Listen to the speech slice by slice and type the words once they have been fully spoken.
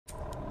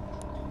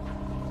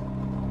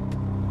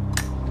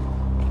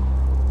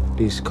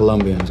These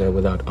Colombians are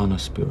without honor,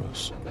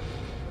 Spiros.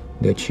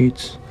 They're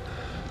cheats.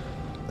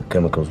 The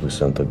chemicals we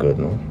sent are good,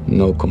 no?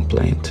 No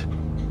complaint.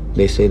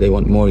 They say they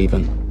want more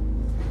even.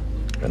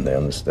 And they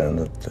understand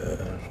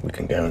that we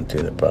can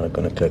guarantee the product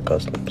gonna clear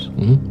customs.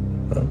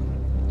 Huh?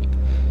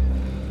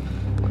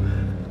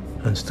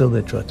 And still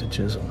they try to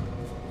chisel.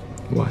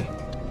 Why?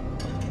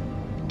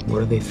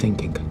 What are they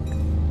thinking?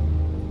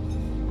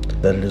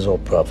 That it is all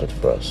profit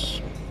for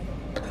us.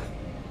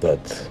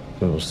 That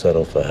we will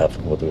settle for half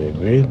of what we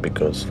agreed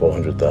because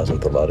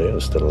 400,000 Talaria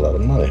is still a lot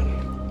of money.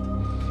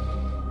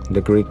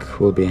 The Greek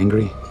will be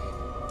angry.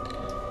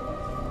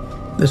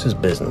 This is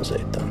business,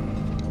 Eitan.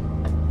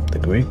 The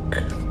Greek,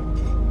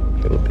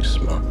 he will be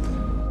smart.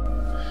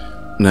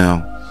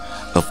 Now,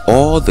 of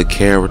all the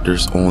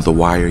characters on The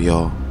Wire,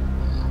 y'all,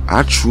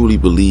 I truly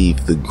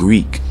believe the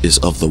Greek is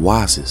of the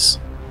wisest.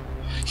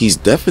 He's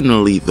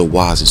definitely the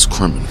wisest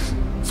criminal,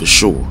 for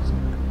sure.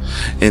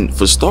 And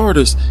for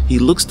starters, he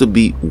looks to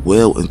be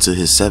well into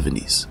his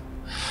 70s,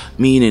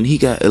 meaning he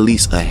got at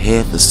least a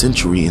half a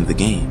century in the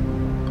game.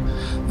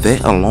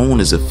 That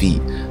alone is a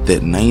feat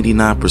that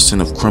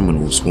 99% of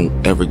criminals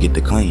won't ever get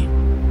to claim.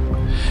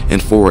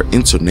 And for an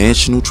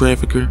international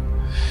trafficker,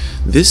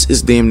 this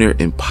is damn near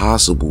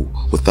impossible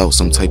without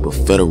some type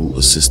of federal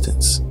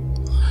assistance,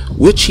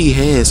 which he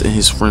has in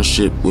his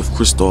friendship with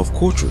Christoph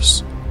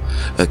Kortris,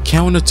 a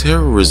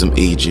counter-terrorism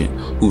agent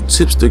who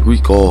tips the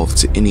Greek off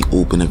to any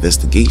open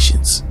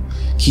investigations,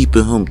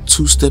 keeping him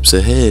 2 steps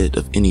ahead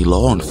of any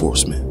law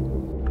enforcement.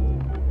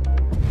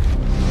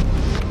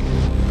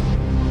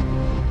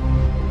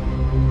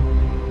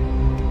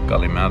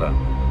 Kalimata.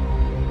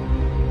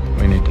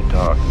 We need to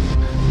talk.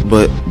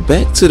 But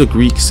back to the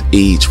Greek's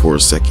age for a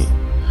second,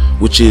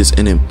 which is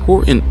an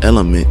important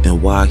element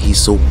in why he's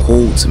so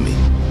cold to me.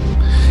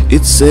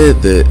 It's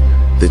said that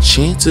the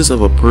chances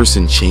of a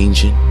person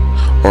changing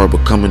or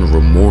becoming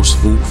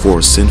remorseful for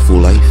a sinful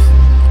life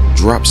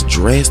drops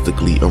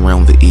drastically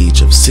around the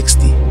age of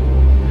 60,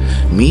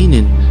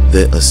 meaning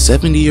that a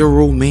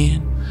 70-year-old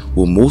man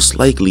will most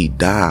likely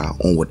die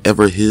on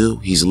whatever hill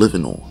he's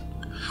living on,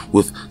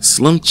 with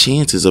slim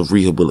chances of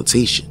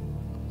rehabilitation.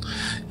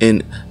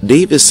 And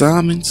David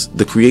Simons,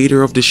 the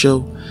creator of the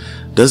show,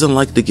 doesn't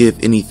like to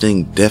give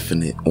anything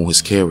definite on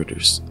his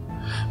characters,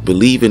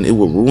 believing it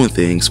will ruin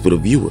things for the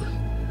viewer,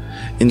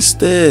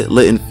 instead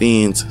letting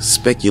fans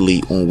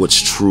speculate on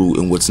what's true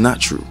and what's not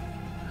true.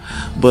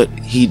 But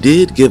he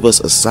did give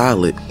us a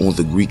solid on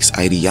the Greek's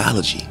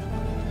ideology.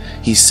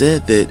 He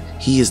said that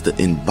he is the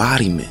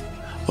embodiment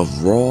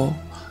of raw,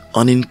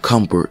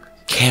 unencumbered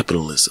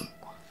capitalism,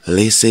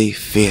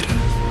 laissez-faire.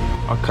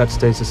 Our cut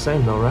stays the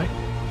same though, right?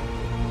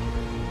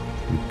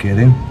 You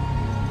kidding?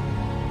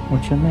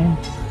 What's your name?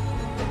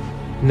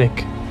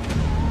 Nick.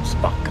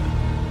 Spock.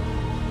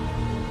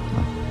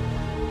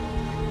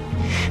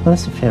 Well,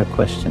 that's a fair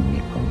question,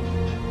 Nico.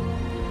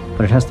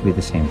 But it has to be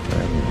the same for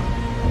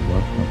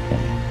everyone.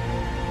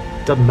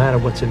 Okay. Doesn't matter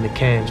what's in the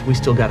cans, we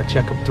still gotta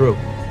check them through.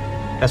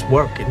 That's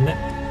work, isn't it?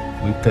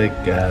 We take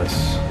gas,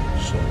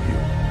 so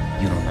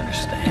You don't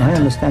understand. I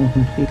understand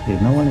completely.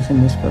 No one is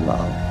in this for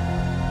love.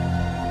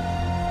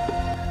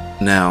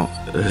 Now,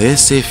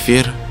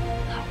 laissez-faire,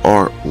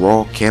 or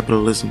raw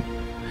capitalism,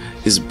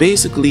 is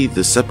basically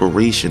the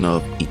separation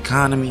of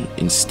economy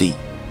and state,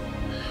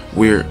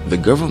 where the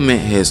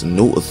government has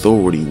no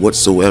authority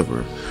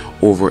whatsoever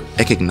over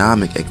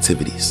economic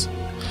activities.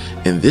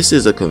 And this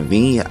is a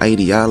convenient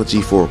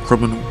ideology for a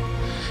criminal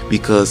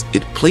because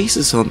it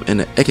places him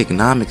in an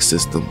economic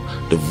system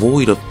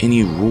devoid of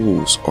any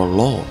rules or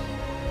law.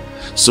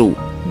 So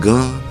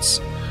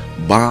guns,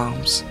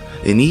 bombs,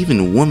 and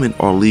even women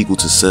are legal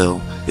to sell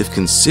if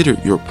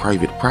considered your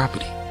private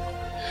property.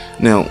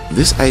 Now,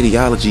 this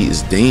ideology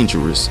is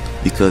dangerous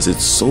because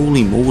it's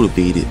solely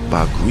motivated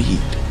by greed,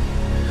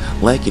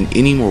 lacking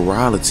any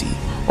morality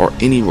or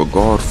any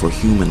regard for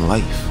human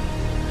life.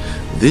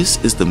 This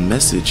is the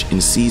message in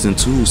Season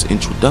 2's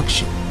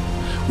introduction,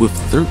 with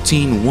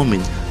 13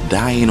 women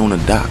dying on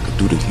a dock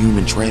due to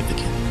human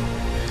trafficking.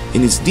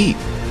 And it's deep,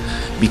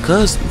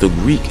 because the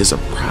Greek is a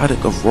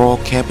product of raw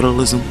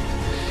capitalism.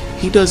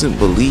 He doesn't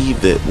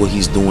believe that what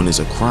he's doing is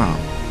a crime,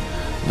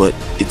 but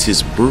it's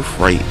his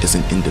birthright as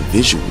an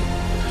individual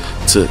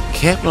to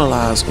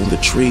capitalize on the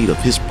trade of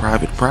his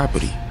private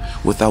property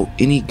without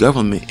any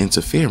government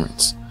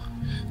interference.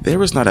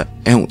 There is not an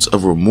ounce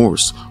of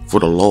remorse for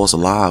the lost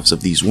lives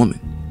of these women,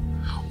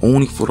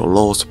 only for the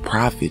lost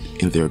profit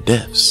in their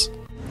deaths.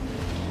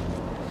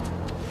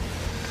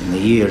 In a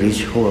year,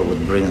 each whore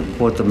would bring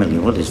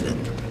 $250,000. What is that?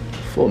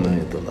 $4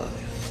 million.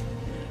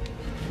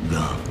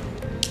 Go.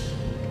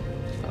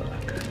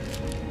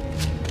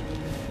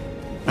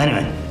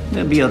 Anyway,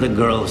 there'll be other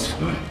girls.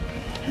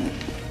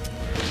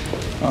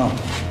 Oh,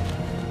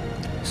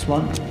 this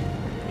one?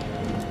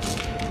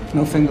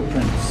 No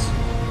fingerprints.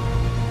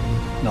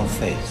 No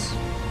face.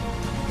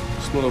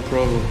 It's not a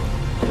problem.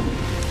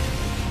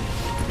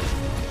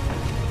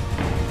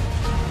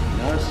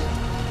 Nurse?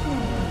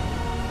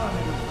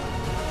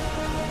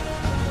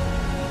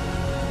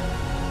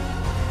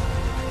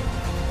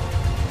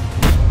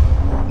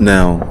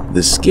 Now,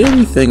 the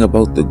scary thing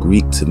about the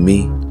Greek to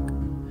me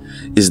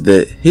is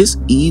that his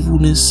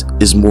evilness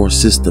is more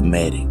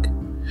systematic,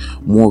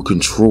 more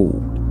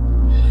controlled.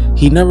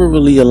 He never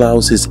really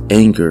allows his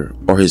anger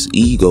or his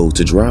ego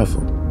to drive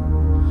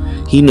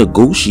him. He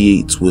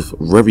negotiates with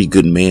very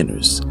good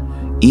manners,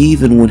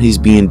 even when he's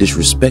being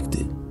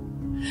disrespected.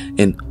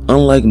 And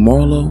unlike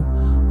Marlowe,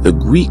 the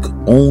Greek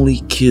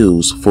only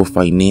kills for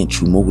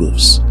financial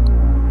motives.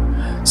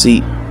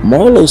 See,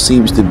 Marlowe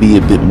seems to be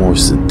a bit more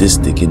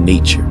sadistic in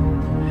nature,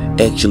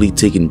 actually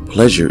taking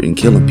pleasure in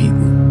killing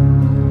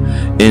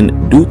people.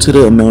 And due to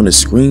the amount of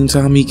screen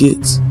time he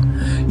gets,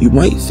 you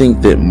might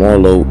think that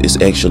Marlowe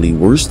is actually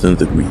worse than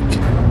the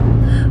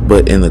Greek.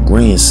 But in the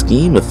grand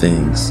scheme of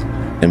things,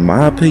 in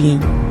my opinion,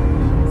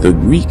 the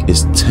Greek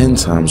is 10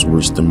 times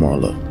worse than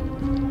Marlowe.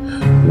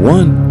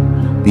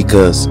 One,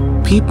 because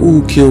people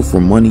who kill for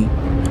money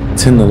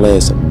tend to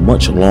last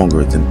much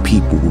longer than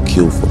people who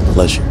kill for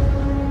pleasure.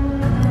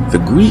 The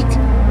Greek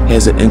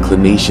has an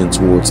inclination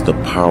towards the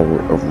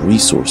power of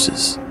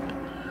resources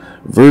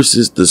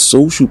versus the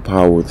social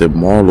power that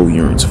Marlowe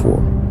yearns for,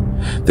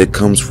 that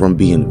comes from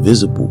being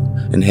visible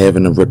and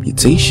having a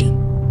reputation.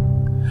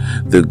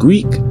 The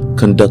Greek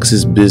conducts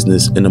his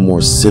business in a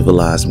more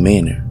civilized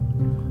manner,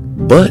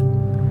 but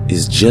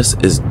is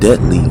just as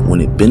deadly when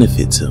it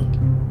benefits him.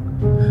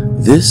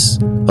 This,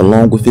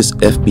 along with his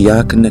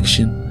FBI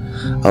connection,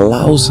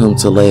 allows him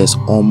to last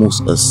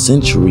almost a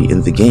century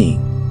in the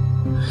game.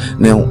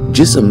 Now,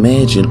 just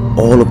imagine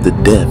all of the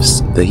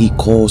deaths that he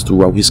caused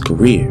throughout his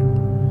career.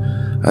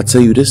 I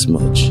tell you this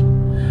much,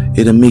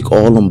 it'll make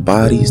all them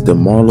bodies that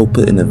Marlowe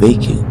put in the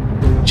vacant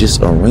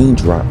just a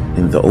raindrop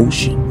in the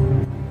ocean.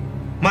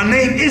 My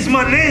name is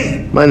my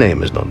name. My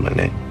name is not my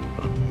name.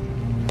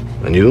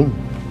 And you?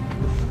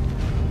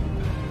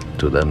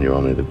 To them, you're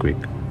only the Greek.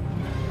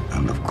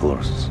 And of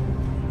course,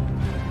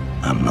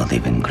 I'm not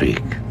even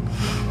Greek.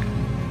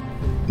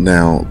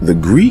 Now, the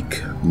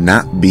Greek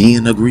not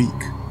being a Greek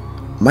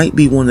might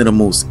be one of the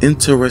most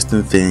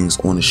interesting things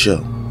on the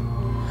show.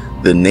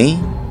 The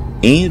name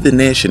and the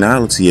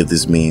nationality of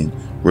this man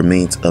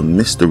remains a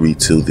mystery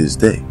till this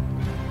day.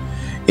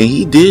 And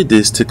he did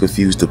this to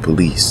confuse the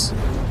police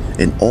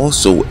and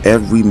also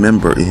every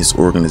member in his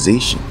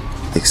organization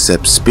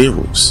except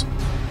Spiros.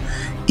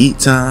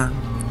 Etan,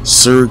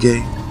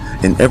 Sergei,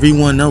 and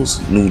everyone else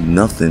knew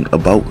nothing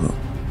about him.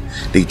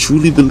 They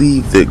truly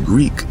believed that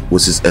Greek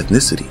was his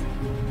ethnicity.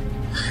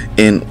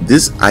 And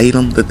this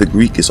item that the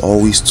Greek is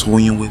always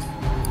toying with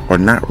are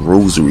not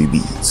rosary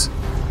beads.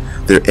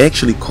 They're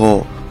actually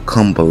called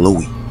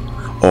kumbaloi,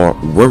 or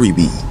worry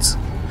beads.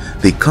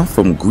 They come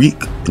from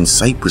Greek and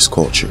Cyprus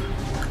culture,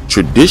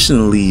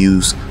 traditionally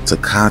used to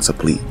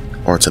contemplate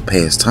or to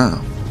pass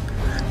time.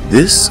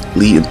 This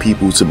leading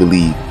people to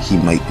believe he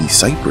might be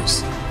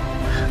Cyprus.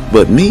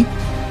 But me,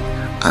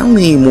 I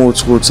lean more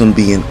towards him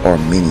being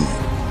Armenian,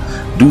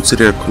 due to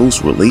their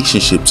close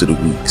relationship to the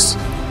Greeks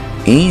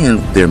and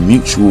their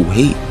mutual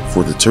hate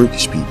for the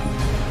Turkish people.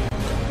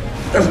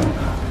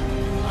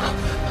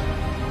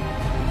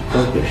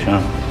 Turkish,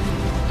 huh?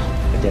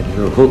 With that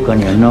little hook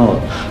on your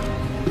nose.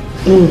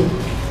 Don't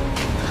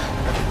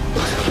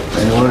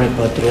worry,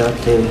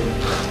 Patriate.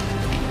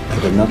 I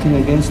got nothing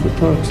against the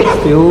Turks.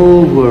 It's the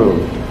old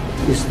world.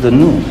 It's the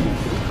new.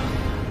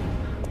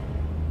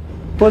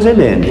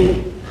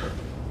 Poselene.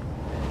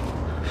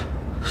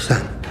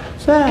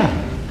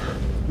 Sam.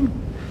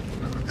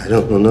 I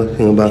don't know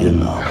nothing about You it.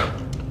 know.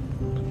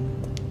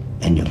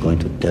 And you're going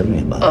to tell me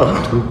about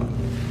it too.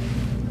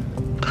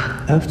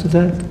 After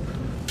that,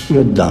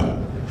 you're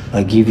done.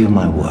 I give you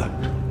my word.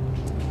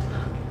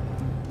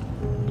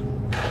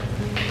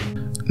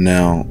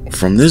 Now,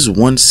 from this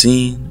one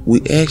scene,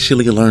 we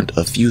actually learned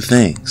a few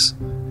things.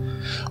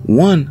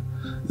 One,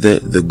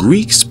 that the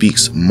Greek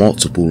speaks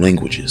multiple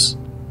languages,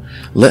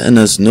 letting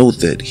us know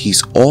that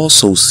he's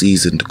also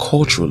seasoned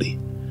culturally,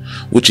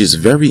 which is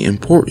very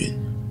important.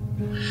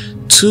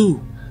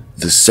 Two,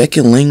 the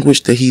second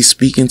language that he's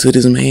speaking to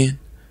this man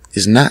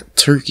is not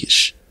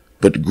Turkish,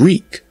 but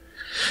Greek,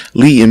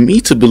 leading me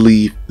to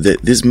believe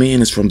that this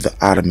man is from the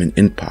Ottoman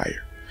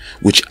Empire,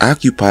 which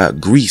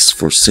occupied Greece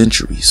for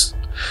centuries,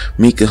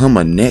 making him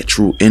a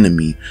natural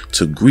enemy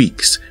to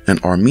Greeks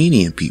and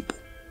Armenian people.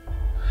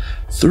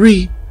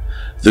 Three,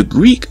 the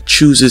Greek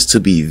chooses to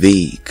be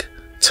vague,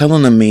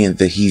 telling a man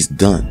that he's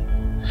done,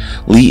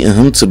 leading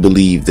him to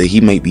believe that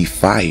he might be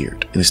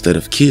fired instead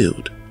of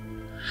killed.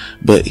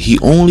 But he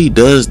only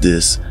does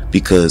this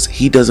because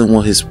he doesn't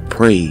want his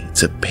prey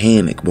to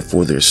panic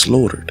before they're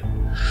slaughtered,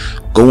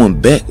 going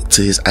back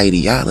to his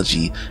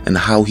ideology and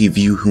how he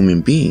views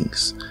human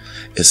beings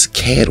as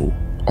cattle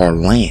or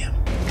lamb.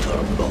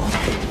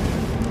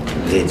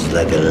 It's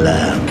like a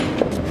lamb.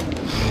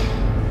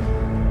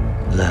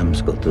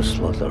 Lambs go to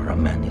slaughter, a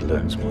man he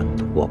learns when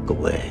to walk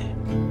away.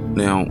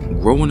 Now,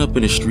 growing up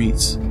in the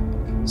streets,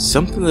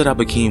 something that I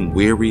became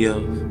wary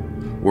of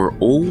were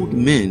old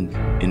men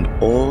and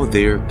all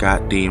their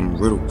goddamn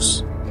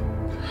riddles.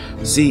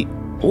 See,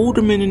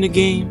 older men in the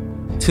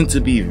game tend to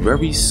be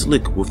very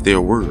slick with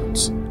their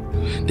words.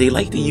 They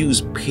like to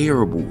use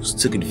parables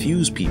to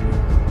confuse people.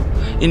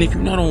 And if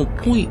you're not on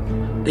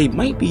point, they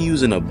might be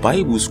using a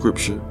Bible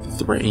scripture to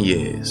threaten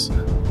your ass.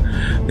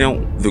 Now,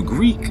 the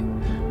Greek,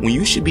 when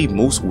you should be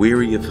most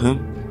wary of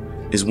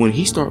him, is when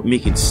he start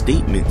making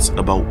statements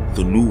about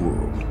the New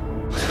World.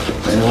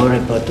 Don't worry,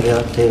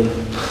 Patriate.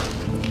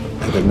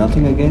 I got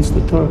nothing against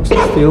the Turks.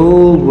 It's the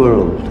old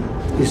world.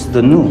 It's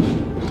the new.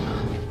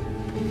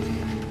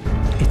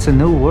 It's a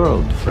new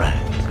world,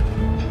 Frank.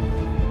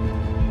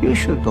 You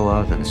should go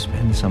out and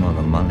spend some of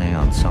the money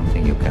on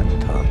something you can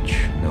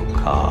touch. New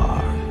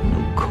car,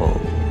 new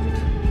coat.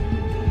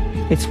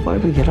 It's why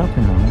we get up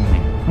in the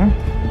morning, huh?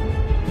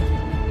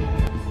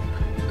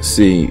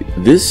 See,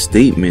 this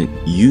statement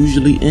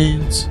usually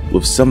ends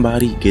with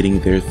somebody getting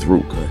their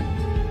throat cut.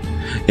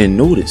 And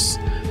notice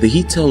that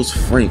he tells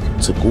Frank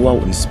to go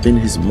out and spend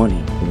his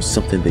money on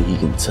something that he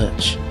can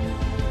touch.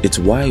 It's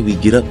why we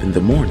get up in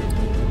the morning.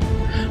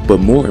 But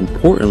more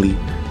importantly,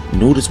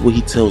 notice what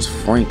he tells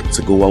Frank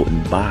to go out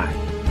and buy.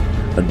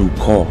 A new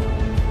car,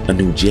 a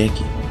new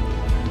jacket.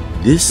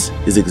 This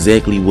is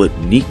exactly what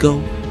Nico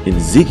and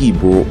Ziggy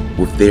brought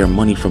with their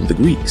money from the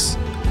Greeks,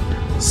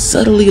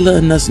 subtly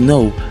letting us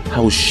know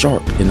how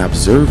sharp and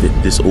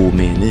observant this old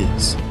man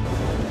is.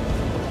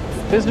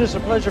 Business or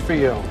pleasure for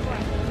you?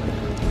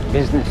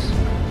 Business.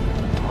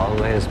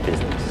 Always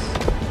business.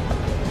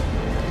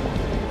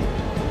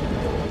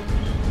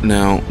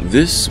 Now,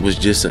 this was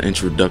just an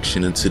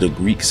introduction into the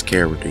Greek's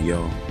character,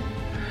 y'all.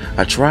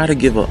 I try to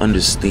give an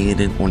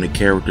understanding on the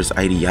character's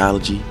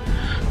ideology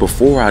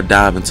before I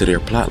dive into their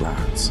plot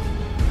lines,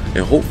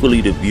 and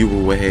hopefully the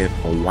viewer will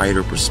have a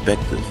wider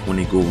perspective when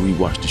they go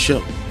rewatch the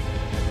show.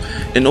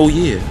 And oh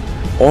yeah,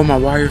 all my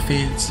Wire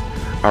fans,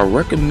 I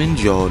recommend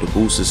y'all to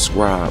go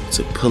subscribe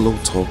to Pillow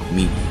Talk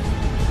Media.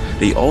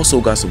 They also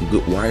got some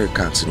good Wire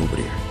content over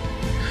there.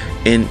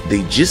 And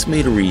they just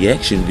made a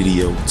reaction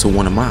video to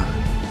one of mine,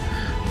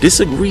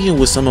 disagreeing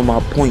with some of my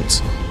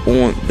points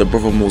on the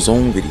Brother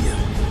Mozone video.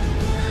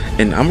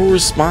 And I'm gonna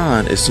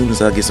respond as soon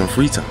as I get some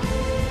free time.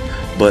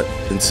 But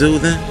until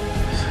then,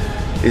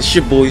 it's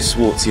your boy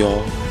Swartz,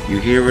 y'all. You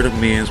hear it, a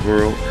man's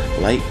world.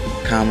 Like,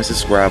 comment,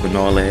 subscribe, and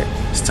all that.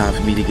 It's time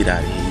for me to get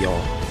out of here,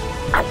 y'all.